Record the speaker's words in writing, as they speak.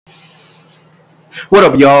What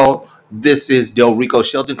up, y'all? This is Del Rico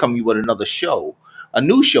Shelton coming with another show. A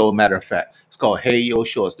new show, matter of fact. It's called Hey Yo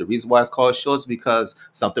Shorts. The reason why it's called Shorts is because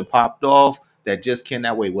something popped off that just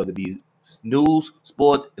cannot wait, whether it be news,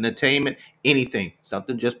 sports, entertainment, anything.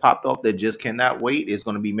 Something just popped off that just cannot wait. It's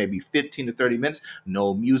going to be maybe 15 to 30 minutes.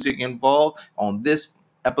 No music involved. On this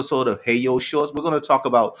episode of Hey Yo Shorts, we're going to talk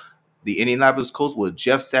about the Indianapolis Colts with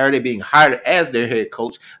Jeff Saturday being hired as their head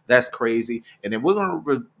coach. That's crazy. And then we're going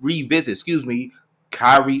to revisit,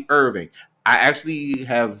 Kyrie Irving. I actually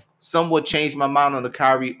have somewhat changed my mind on the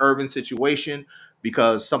Kyrie Irving situation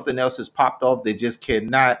because something else has popped off that just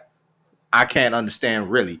I can't understand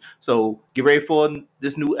really. So get ready for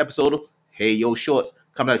this new episode of Hey Yo Shorts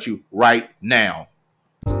coming at you right now.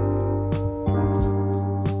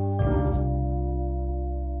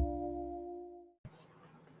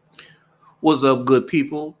 What's up, good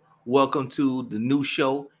people? Welcome to the new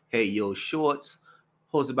show, Hey Yo Shorts,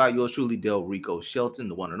 hosted by yours truly, Del Rico Shelton,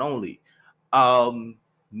 the one and only. Um,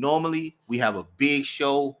 Normally we have a big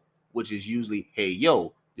show, which is usually Hey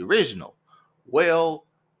Yo, the original. Well,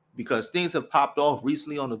 because things have popped off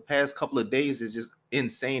recently on the past couple of days, it's just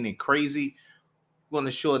insane and crazy. We're going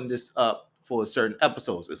to shorten this up for certain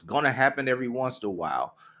episodes. It's going to happen every once in a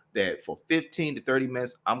while that for 15 to 30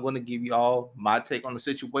 minutes, I'm going to give you all my take on the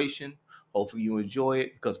situation. Hopefully you enjoy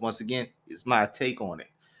it because once again, it's my take on it.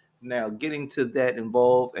 Now, getting to that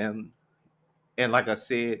involved and like I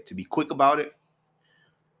said, to be quick about it,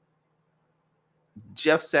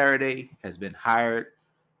 Jeff Saturday has been hired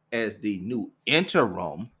as the new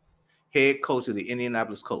interim head coach of the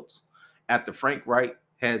Indianapolis Colts after Frank Reich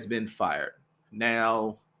has been fired.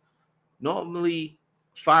 Now, normally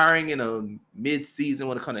firing in a mid-season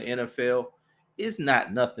when it comes to NFL is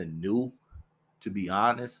not nothing new, to be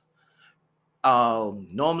honest.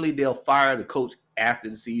 Normally they'll fire the coach after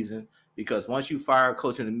the season because once you fire a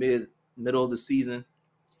coach in the middle of the season,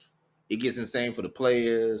 it gets insane for the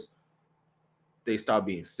players. They start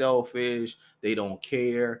being selfish. They don't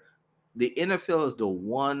care. The NFL is the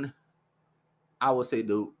one, I would say,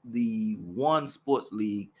 the one sports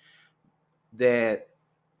league that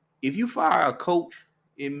if you fire a coach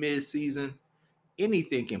in mid-season,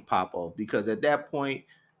 anything can pop off because at that point,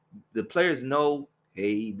 the players know,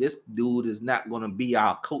 hey, this dude is not going to be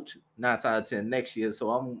our coach 9 out of 10 next year.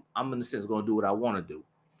 So I'm in a sense going to do what I want to do.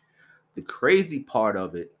 The crazy part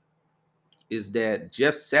of it is that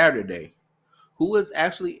Jeff Saturday, who is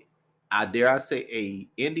actually, I dare I say, a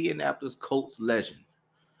Indianapolis Colts legend,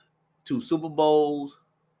 2 Super Bowls.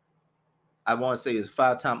 I want to say is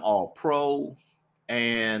 5-time All-Pro,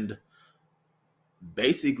 and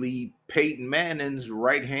basically Peyton Manning's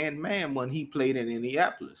right-hand man when he played in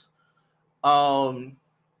Indianapolis. And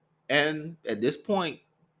at this point,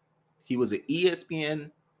 he was an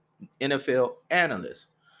ESPN NFL analyst.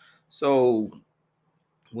 So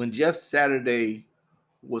when Jeff Saturday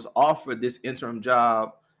was offered this interim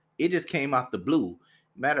job, it just came out the blue.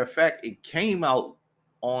 Matter of fact, it came out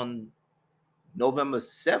on November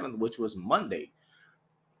 7th, which was Monday.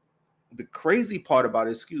 The crazy part about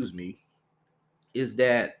it, is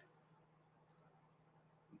that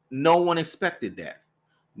no one expected that.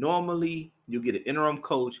 Normally, you get an interim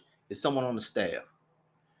coach, it's someone on the staff.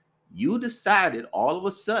 You decided all of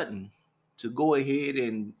a sudden to go ahead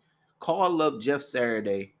and call up Jeff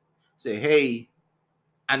Saturday, say, hey,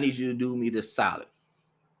 I need you to do me this solid.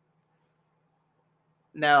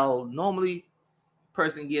 Now, normally,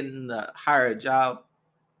 person getting a higher job,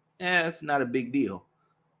 it's not a big deal.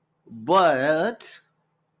 But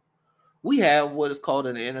we have what is called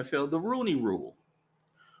in the NFL the Rooney Rule.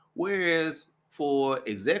 Whereas for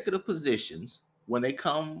executive positions, when they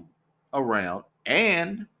come around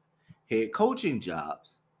and head coaching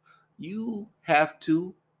jobs, you have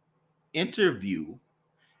to interview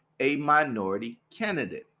a minority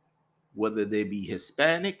candidate, whether they be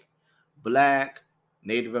Hispanic, Black,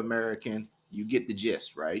 Native American. You get the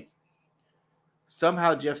gist, right?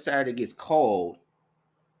 Somehow Jeff Saturday gets called.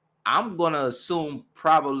 I'm gonna assume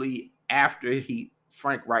probably after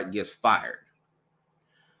Frank Reich gets fired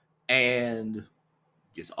and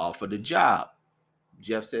gets offered a job.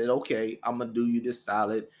 Jeff said, "Okay, I'm gonna do you this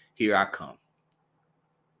solid. Here I come."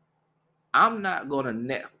 I'm not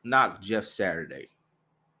gonna knock Jeff Saturday,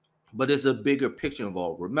 but there's a bigger picture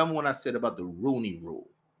involved. Remember when I said about the Rooney Rule?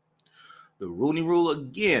 The Rooney Rule,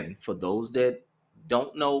 again, for those that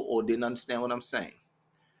don't know or didn't understand what I'm saying,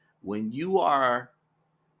 when you are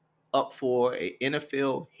up for a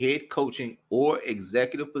NFL head coaching or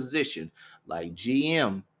executive position like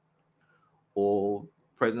GM or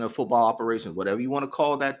president of football operations, whatever you want to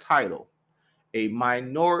call that title, a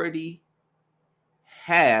minority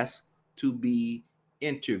has to be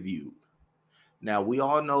interviewed. Now we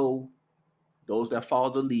all know those that follow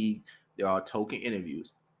the league, there are token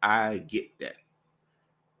interviews. I get that.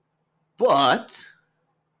 But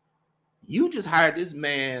you just hired this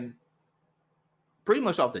man pretty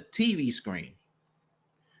much off the TV screen.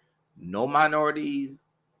 No minority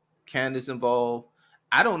candidates involved.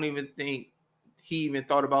 I don't even think he even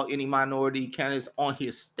thought about any minority candidates on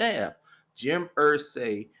his staff. Jim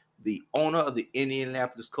Irsay, the owner of the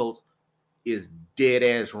Indianapolis Colts, is dead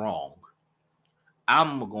ass wrong.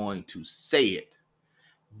 I'm going to say it.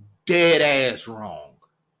 Dead ass wrong.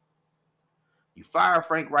 You fire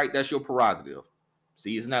Frank Wright, that's your prerogative.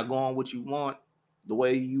 See, it's not going what you want, the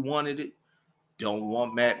way you wanted it. Don't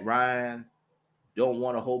want Matt Ryan. Don't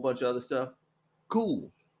want a whole bunch of other stuff.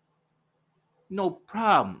 Cool. No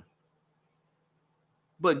problem.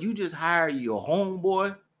 But you just hire your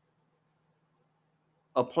homeboy,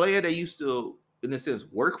 a player that used to, in a sense,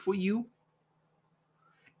 work for you,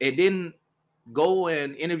 and didn't go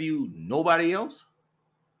and interview nobody else.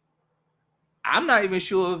 I'm not even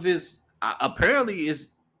sure if it's apparently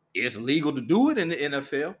it's legal to do it in the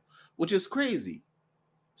NFL, which is crazy.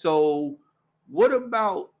 So, what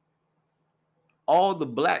about all the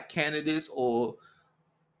black candidates or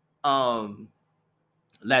um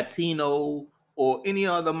Latino or any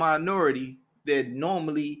other minority that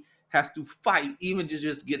normally has to fight even to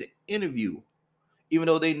just get an interview, even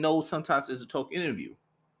though they know sometimes it's a token interview?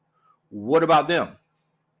 What about them?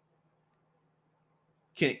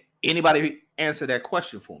 Can anybody answer that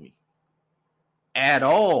question for me? At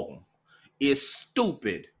all. It's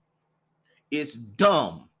stupid. It's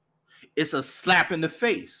dumb. It's a slap in the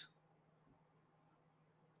face.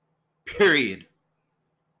 Period.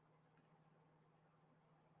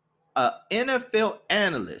 A NFL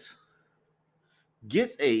analyst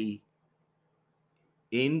gets a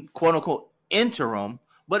in quote unquote interim,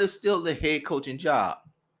 but it's still the head coaching job.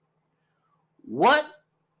 What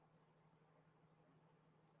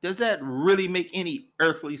does that really make any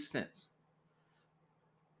earthly sense?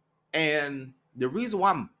 And the reason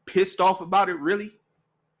why I'm pissed off about it really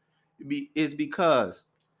is because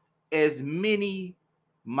as many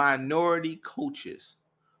minority coaches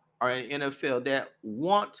are in NFL that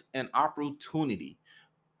want an opportunity,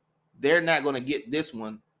 they're not going to get this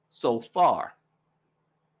one so far.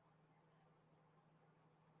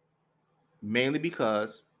 Mainly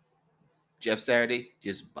because Jeff Saturday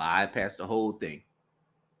just bypassed the whole thing.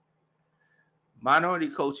 Minority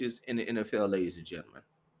coaches in the NFL, ladies and gentlemen,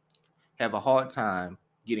 have a hard time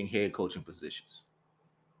getting head coaching positions.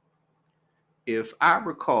 If I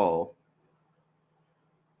recall,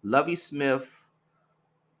 Lovie Smith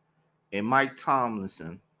and Mike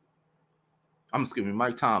Tomlin, I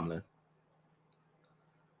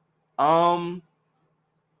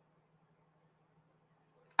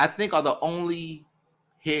think are the only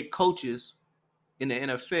head coaches in the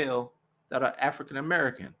NFL that are African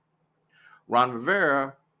American. Ron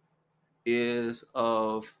Rivera is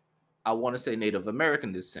of, I want to say, Native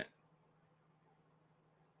American descent.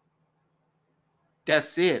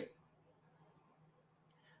 That's it.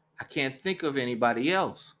 I can't think of anybody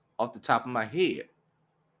else off the top of my head.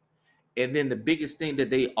 And then the biggest thing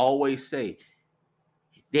that they always say,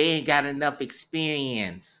 they ain't got enough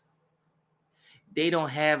experience. They don't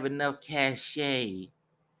have enough cachet.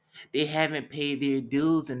 They haven't paid their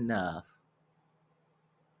dues enough.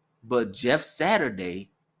 But Jeff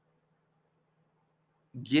Saturday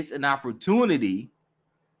gets an opportunity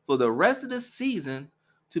for the rest of the season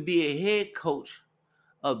to be a head coach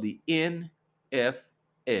of the NFL.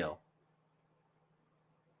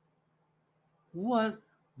 What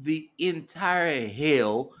the entire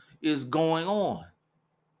hell is going on?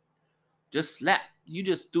 You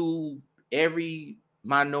just threw every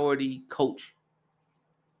minority coach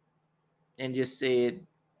and just said,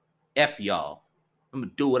 F y'all. I'm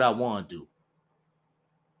gonna do what I want to do.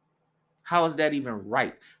 How is that even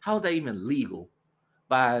right? How is that even legal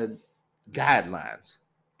by guidelines?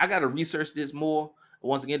 I gotta research this more.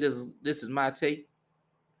 Once again, this is my take.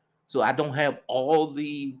 So I don't have all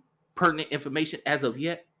the pertinent information as of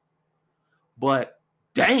yet. But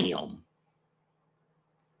damn.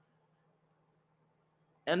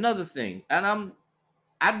 Another thing, and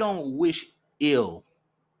I don't wish ill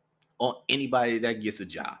on anybody that gets a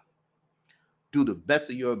job. Do the best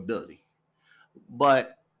of your ability.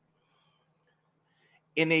 But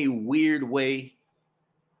in a weird way,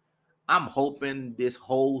 I'm hoping this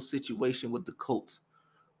whole situation with the Colts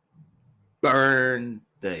burn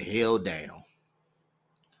the hell down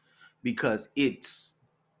because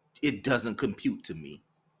it doesn't compute to me.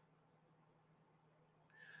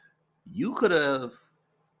 You could have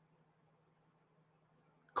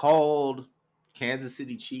called Kansas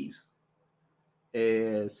City Chiefs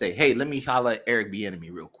and say, hey, let me holler at Eric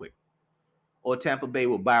Bieniemy real quick. Or Tampa Bay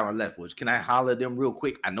with Byron Leftwich. Can I holler at them real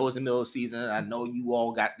quick? I know it's the middle of the season. I know you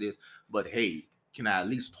all got this, but hey, can I at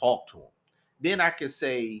least talk to him? Then I can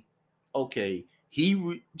say, okay,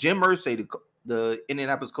 Jim Irsay, the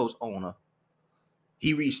Indianapolis Colts owner,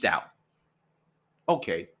 he reached out.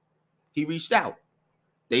 Okay, he reached out.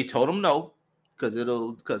 They told him no because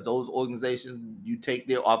those organizations, you take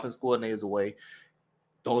their offense coordinators away,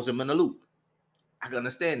 throws them in the loop. I can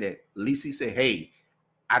understand that. At least he said, hey,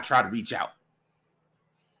 I try to reach out.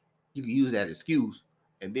 You can use that excuse,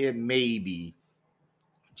 and then maybe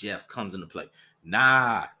Jeff comes into play.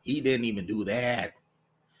 Nah, he didn't even do that.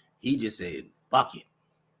 He just said, fuck it.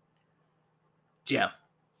 Jeff,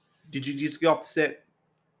 did you just get off the set?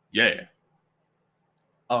 Yeah.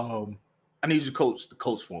 I need you to coach the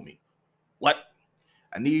Colts for me. What?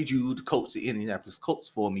 I need you to coach the Indianapolis Colts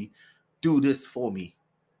for me. Do this for me.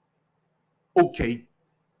 Okay.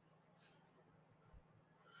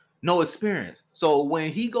 No experience. So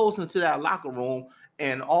when he goes into that locker room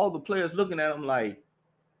and all the players looking at him like,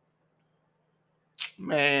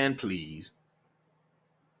 man, please.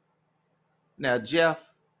 Now,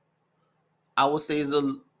 Jeff, I would say is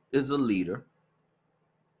a leader.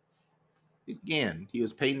 Again, he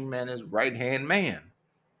was Peyton Manning's right-hand man.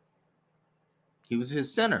 He was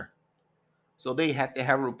his center. So they had to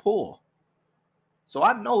have rapport. So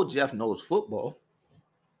I know Jeff knows football,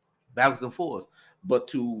 backwards and forwards. But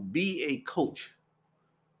to be a coach,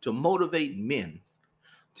 to motivate men,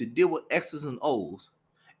 to deal with X's and O's,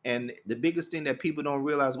 and the biggest thing that people don't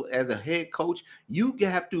realize as a head coach, you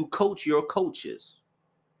have to coach your coaches.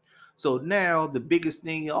 So now the biggest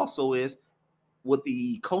thing also is with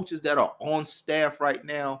the coaches that are on staff right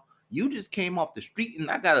now, you just came off the street and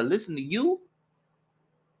I got to listen to you.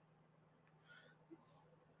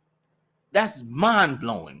 That's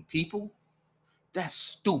mind-blowing, people. That's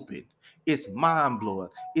stupid. It's mind-blowing.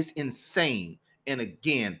 It's insane. And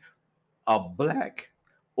again, a black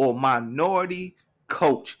or minority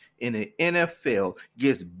coach in the NFL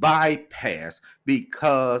gets bypassed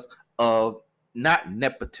because of not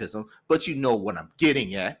nepotism, but you know what I'm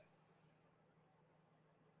getting at.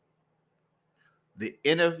 The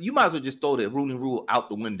NFL, you might as well just throw the Rooney Rule out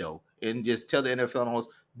the window and just tell the NFL owners,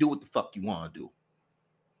 do what the fuck you want to do.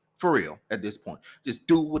 For real, at this point. Just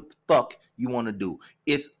do what the fuck you want to do.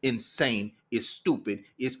 It's insane. It's stupid.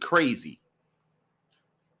 It's crazy.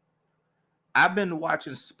 I've been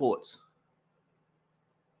watching sports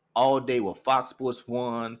all day with Fox Sports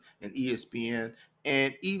 1 and ESPN,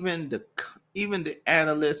 and even the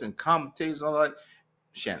analysts and commentators are like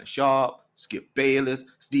Shannon Sharp, Skip Bayless,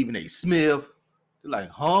 Stephen A. Smith. They're like,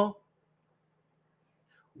 huh?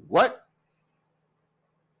 What?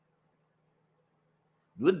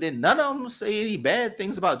 None of them say any bad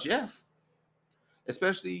things about Jeff,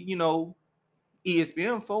 especially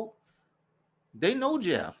ESPN folk. They know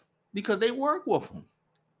Jeff because they work with him.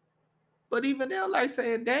 But even they're like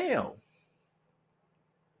saying, damn,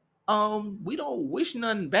 we don't wish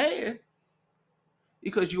nothing bad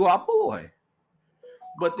because you are our boy.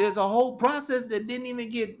 But there's a whole process that didn't even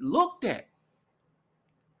get looked at.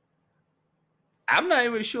 I'm not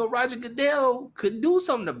even sure Roger Goodell could do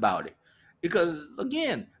something about it. Because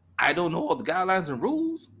again, I don't know all the guidelines and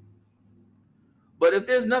rules. But if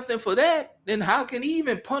there's nothing for that, then how can he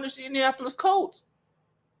even punish the Indianapolis Colts?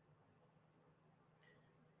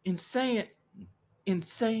 Insane,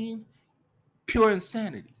 pure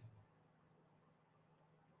insanity.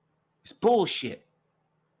 It's bullshit.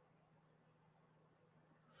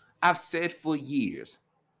 I've said for years,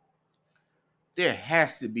 there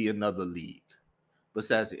has to be another league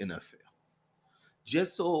besides the NFL.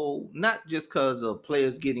 Just so, not just because of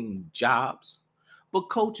players getting jobs, but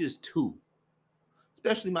coaches too,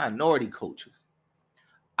 especially minority coaches.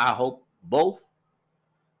 I hope both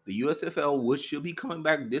the USFL, which should be coming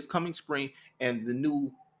back this coming spring, and the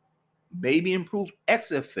new, maybe improved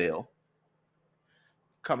XFL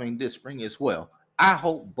coming this spring as well. I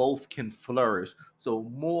hope both can flourish so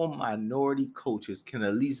more minority coaches can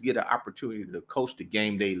at least get an opportunity to coach the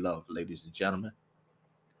game they love, ladies and gentlemen.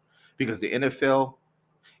 Because the NFL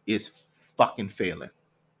is fucking failing.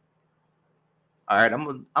 All right,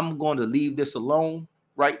 I'm going to leave this alone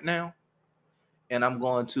right now, and I'm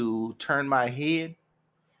going to turn my head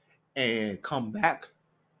and come back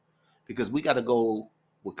because we got to go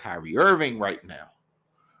with Kyrie Irving right now.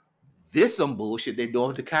 This some bullshit they're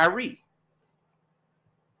doing to Kyrie.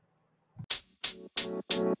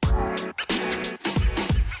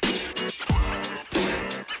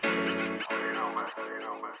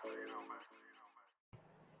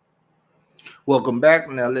 Welcome back.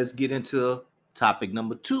 Now let's get into topic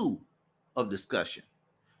number 2. of discussion.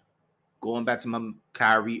 Going back to my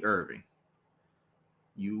Kyrie Irving.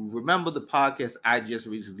 You remember the podcast I just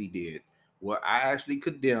recently did where I actually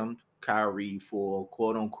condemned Kyrie for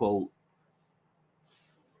quote unquote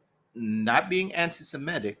not being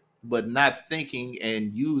anti-Semitic, but not thinking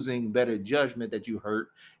and using better judgment that you hurt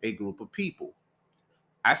a group of people.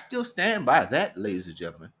 I still stand by that, ladies and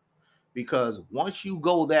gentlemen, because once you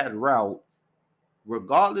go that route,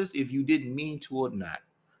 regardless if you didn't mean to or not,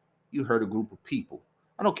 you hurt a group of people.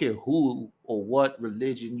 I don't care who or what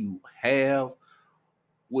religion you have,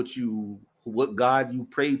 what God you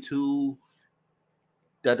pray to,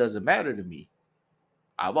 that doesn't matter to me.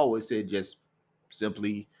 I've always said just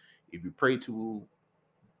simply if you pray to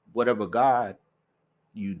whatever God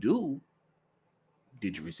you do,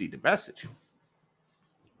 did you receive the message?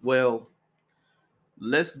 Well,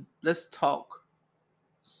 let's talk.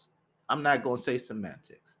 I'm not gonna say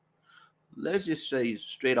semantics. Let's just say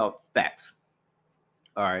straight up facts.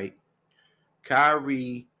 All right.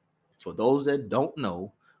 Kyrie, for those that don't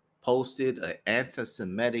know, posted an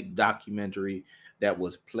anti-Semitic documentary that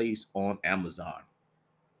was placed on Amazon.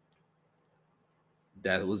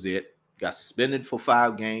 That was it. Got suspended for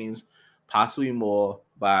 5 games, possibly more,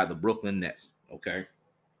 by the Brooklyn Nets. Okay.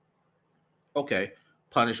 Okay.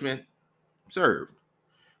 Punishment served.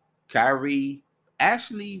 Kyrie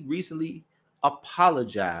actually recently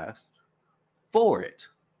apologized for it.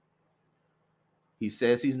 He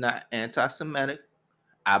says he's not anti-Semitic.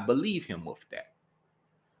 I believe him with that.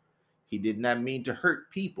 He did not mean to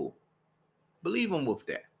hurt people. Believe him with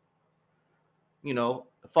that. You know,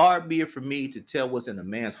 far be it from me to tell what's in a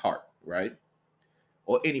man's heart, right?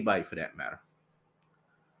 Or anybody for that matter.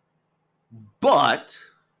 But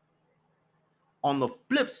on the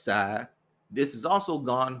flip side, this has also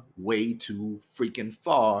gone way too freaking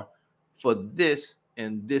far for this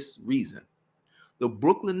and this reason. The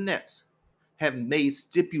Brooklyn Nets have made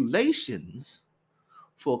stipulations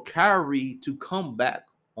for Kyrie to come back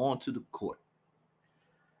onto the court.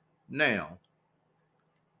 Now,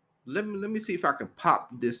 let me see if I can pop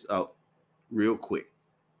this up real quick.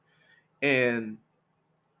 And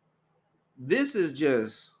this is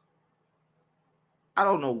just, I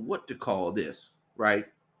don't know what to call this, right?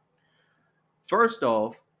 First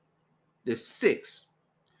off, the 6,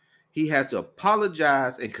 he has to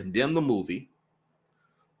apologize and condemn the movie,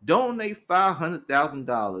 donate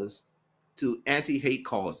 $500,000 to anti-hate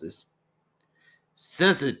causes,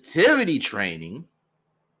 sensitivity training,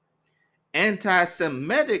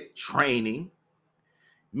 anti-Semitic training,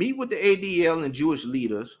 meet with the ADL and Jewish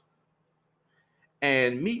leaders,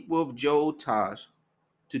 and meet with Joe Tosh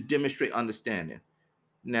to demonstrate understanding.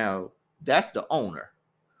 Now, that's the owner.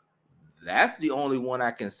 That's the only one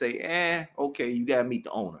I can say, okay, you got to meet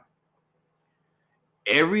the owner.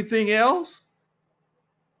 Everything else?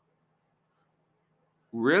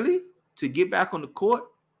 Really? To get back on the court?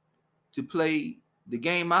 To play the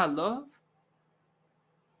game I love?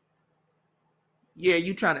 Yeah,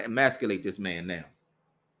 you trying to emasculate this man now.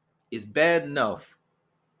 It's bad enough.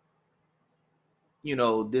 You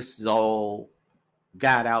know, this is all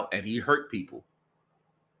got out and he hurt people.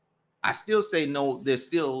 I still say no, there's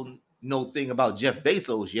still no thing about Jeff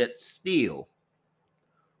Bezos yet, still.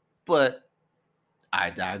 But I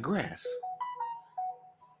digress.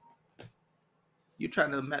 You're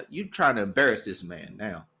trying to embarrass this man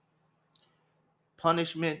now.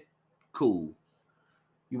 Punishment, cool.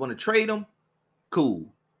 You want to trade him?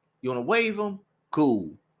 Cool. You want to waive him?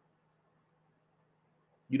 Cool.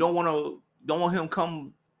 You don't want him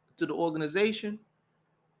come to the organization?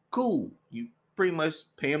 Cool. You pretty much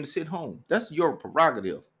pay him to sit home. That's your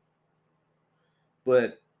prerogative.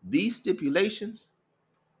 But these stipulations,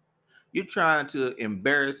 you're trying to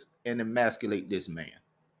embarrass and emasculate this man.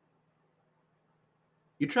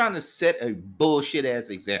 You're trying to set a bullshit ass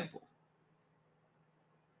example.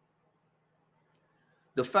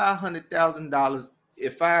 The $500,000,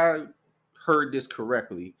 if I heard this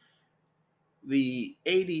correctly, the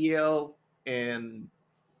ADL and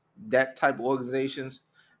that type of organizations,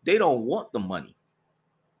 they don't want the money.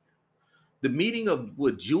 The meeting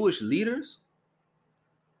with Jewish leaders?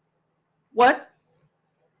 What?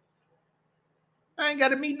 I ain't got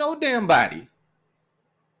to meet no damn body.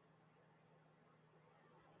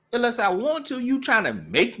 Unless I want to, you trying to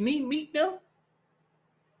make me meet them?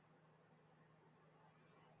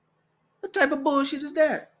 What type of bullshit is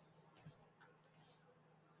that?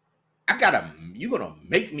 You gonna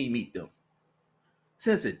make me meet them?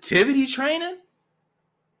 Sensitivity training?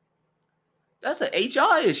 That's an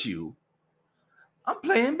HR issue. I'm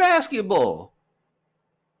playing basketball.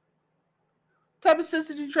 Type of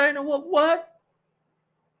sensitivity training? What?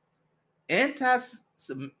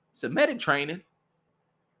 Semitic training.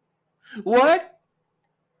 What?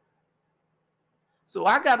 So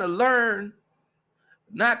I gotta learn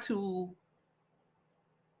not to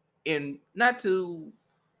not to,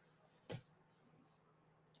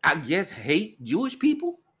 I guess, hate Jewish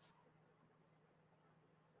people.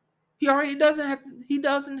 He already doesn't have to, he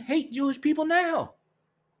doesn't hate Jewish people now.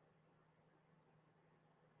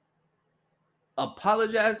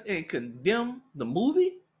 Apologize and condemn the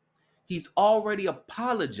movie? He's already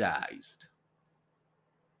apologized.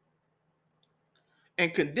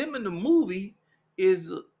 And condemning the movie is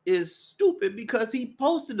stupid because he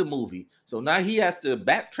posted the movie. So now he has to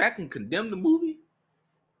backtrack and condemn the movie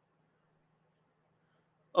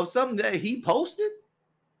of something that he posted?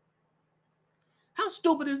 How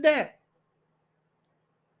stupid is that?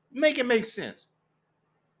 Make it make sense.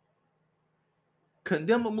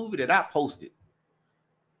 Condemn a movie that I posted.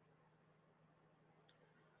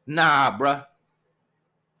 Nah, bruh.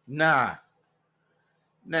 Nah.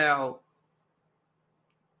 Now,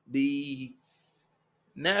 the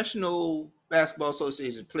National Basketball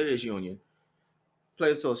Association Players Union,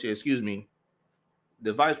 Players Association, excuse me,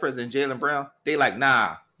 the vice president, Jaylen Brown, they like,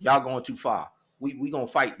 nah, y'all going too far. We gonna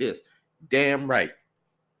fight this. Damn right.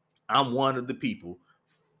 I'm one of the people.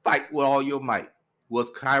 Fight with all your might. Was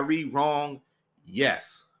Kyrie wrong?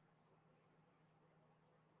 Yes.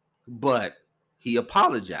 But he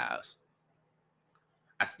apologized.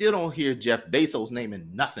 I still don't hear Jeff Bezos naming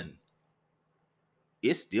nothing.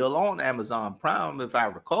 It's still on Amazon Prime, if I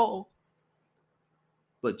recall.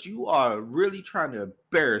 But you are really trying to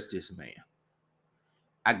embarrass this man.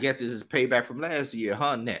 I guess this is payback from last year,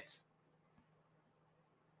 huh, Nets?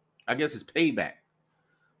 I guess it's payback.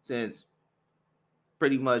 Since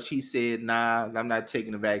pretty much he said, nah, I'm not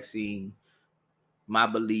taking the vaccine. My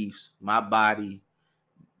beliefs, my body.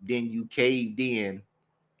 Then you caved in.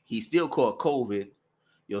 He still caught COVID.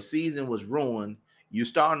 Your season was ruined. You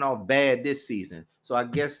starting off bad this season. So I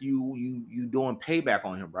guess you doing payback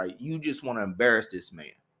on him, right? You just want to embarrass this man.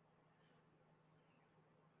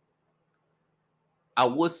 I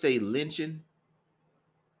would say lynching,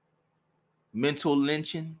 mental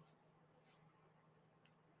lynching.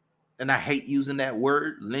 And I hate using that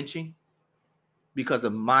word, lynching, because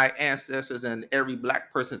of my ancestors and every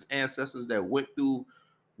black person's ancestors that went through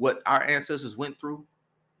what our ancestors went through.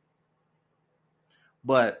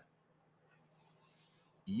 But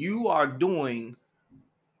you are doing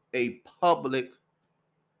a public,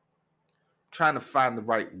 trying to find the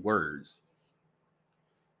right words,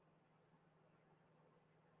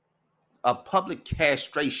 a public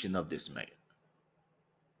castration of this man.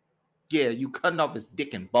 Yeah, you cutting off his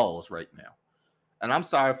dick and balls right now. And I'm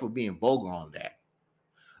sorry for being vulgar on that.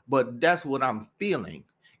 But that's what I'm feeling.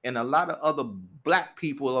 And a lot of other black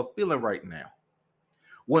people are feeling right now.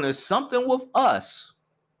 When it's something with us,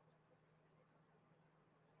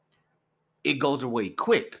 it goes away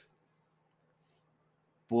quick.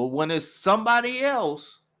 But when it's somebody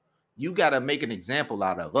else, you got to make an example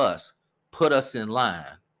out of us. Put us in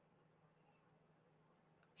line.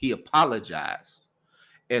 He apologized.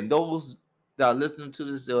 And those that are listening to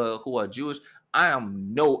this who are Jewish, I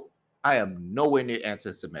am nowhere near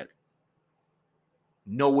anti-Semitic.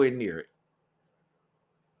 Nowhere near it.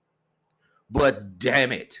 But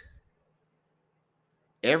damn it.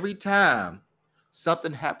 Every time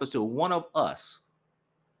something happens to one of us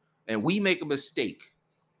and we make a mistake,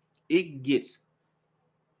 it gets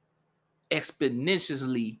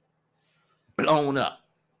exponentially blown up.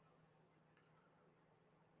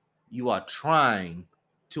 You are trying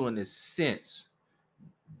to, in a sense,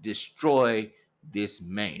 destroy this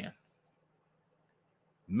man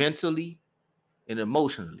mentally and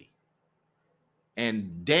emotionally.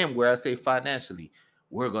 And damn where I say financially,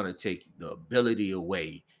 we're going to take the ability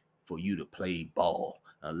away for you to play ball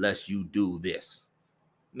unless you do this.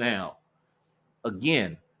 Now,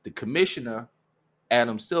 again, the commissioner,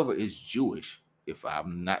 Adam Silver, is Jewish, if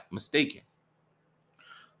I'm not mistaken.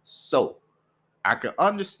 So I can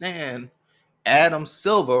understand Adam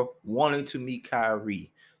Silver wanting to meet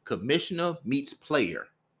Kyrie. Commissioner meets player.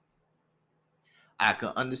 I can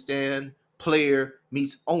understand player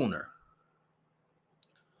meets owner.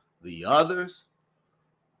 The others,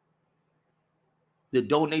 the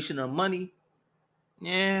donation of money,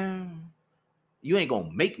 yeah, you ain't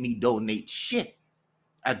gonna make me donate shit.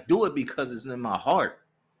 I do it because it's in my heart.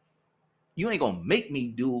 You ain't gonna make me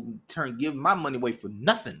give my money away for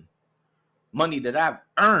nothing. Money that I've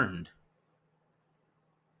earned.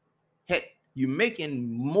 Heck, you're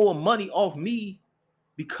making more money off me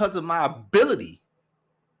because of my ability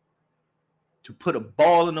to put a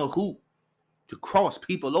ball in a hoop, to cross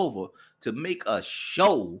people over, to make a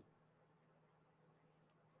show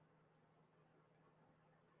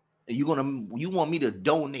And you want me to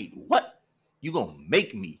donate what? You gonna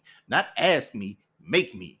make me, not ask me,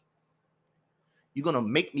 make me. You gonna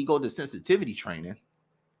make me go to sensitivity training.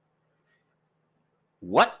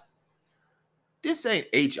 What? This ain't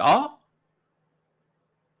HR.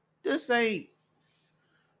 This ain't,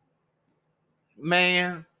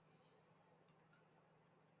 man,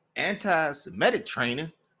 anti-Semitic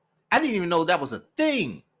training. I didn't even know that was a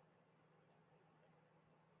thing.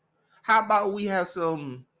 How about we have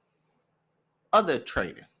some other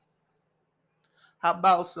training? How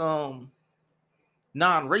about some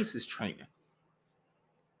non-racist training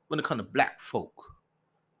when it comes to black folk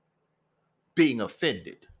being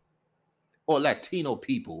offended, or Latino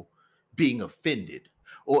people being offended,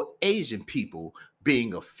 or Asian people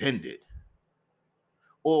being offended,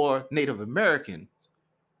 or Native American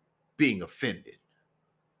being offended,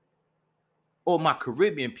 or my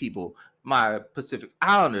Caribbean people, my Pacific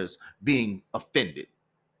Islanders being offended?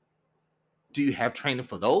 Do you have training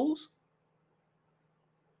for those?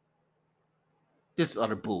 This is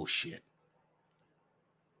utter bullshit.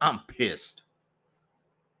 I'm pissed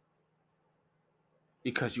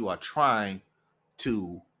because you are trying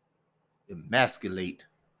to emasculate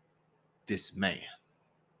this man,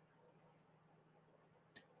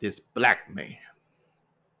 this black man.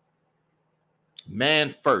 Man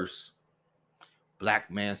first,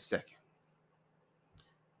 black man second.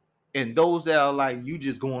 And those that are like, you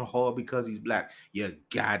just going hard because he's black, you're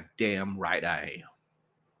goddamn right I am.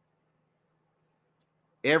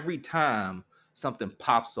 Every time something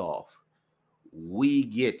pops off, we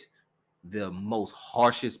get the most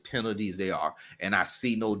harshest penalties they are. And I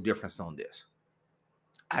see no difference on this.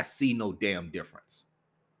 I see no damn difference.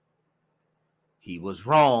 He was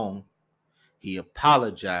wrong. He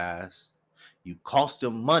apologized. You cost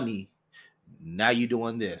him money. Now you're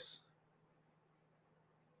doing this.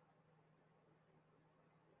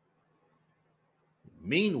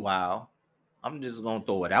 Meanwhile, I'm just going to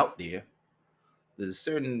throw it out there. There's a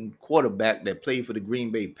certain quarterback that played for the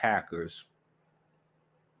Green Bay Packers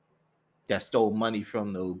that stole money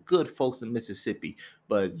from the good folks in Mississippi.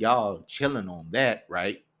 But y'all chilling on that,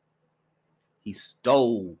 right? He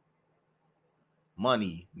stole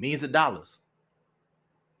money, millions of dollars.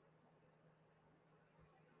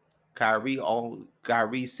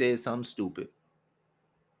 Kyrie said something stupid.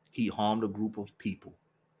 He harmed a group of people.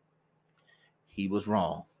 He was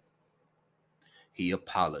wrong. He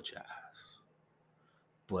apologized.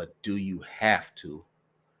 But do you have to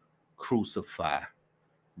crucify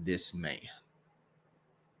this man?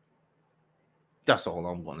 That's all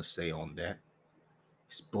I'm going to say on that.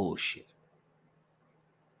 It's bullshit.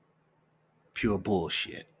 Pure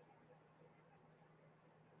bullshit.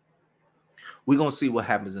 We're going to see what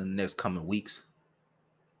happens in the next coming weeks.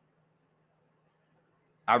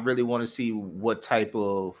 I really want to see what type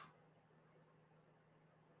of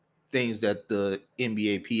things that the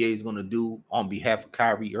NBA PA is going to do on behalf of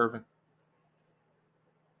Kyrie Irving.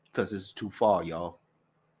 Because it's too far, y'all.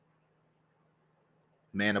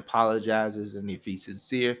 Man apologizes, and if he's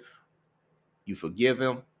sincere, you forgive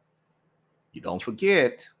him. You don't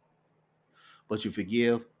forget, but you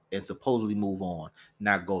forgive and supposedly move on,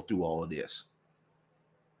 not go through all of this.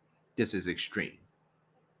 This is extreme.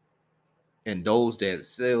 And those that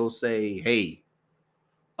still say, hey,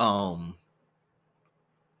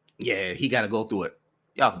 yeah, he got to go through it.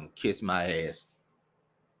 Y'all can kiss my ass.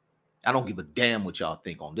 I don't give a damn what y'all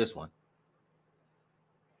think on this one.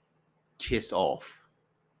 Kiss off.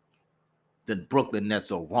 The Brooklyn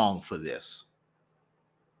Nets are wrong for this.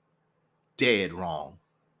 Dead wrong.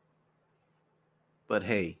 But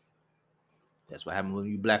hey, that's what happens when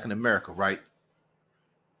you black in America, right?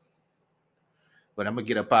 But I'm going to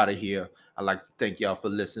get up out of here. I'd like to thank y'all for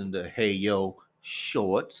listening to Hey Yo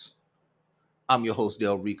Shorts. I'm your host,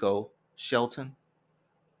 Del Rico Shelton.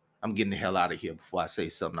 I'm getting the hell out of here before I say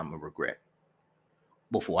something I'm going to regret.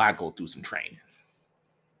 Before I go through some training.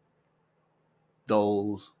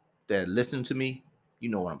 Those that listen to me, you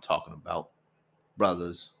know what I'm talking about.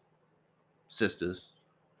 Brothers, sisters,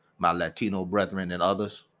 my Latino brethren, and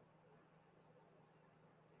others.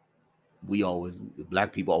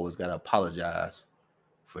 Black people always got to apologize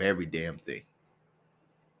for every damn thing.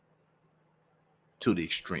 To the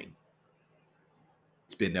extreme.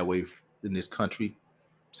 It's been that way in this country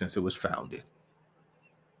since it was founded.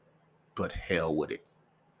 But hell with it.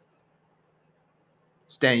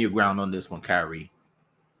 Stand your ground on this one, Kyrie.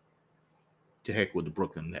 To heck with the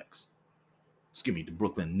Brooklyn Nets. Excuse me, the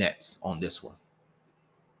Brooklyn Nets on this one.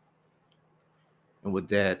 And with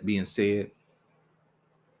that being said,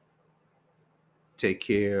 take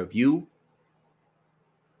care of you.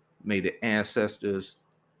 May the ancestors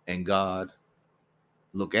and God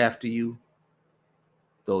Look after you,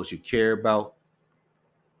 those you care about,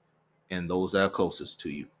 and those that are closest to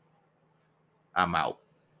you. I'm out.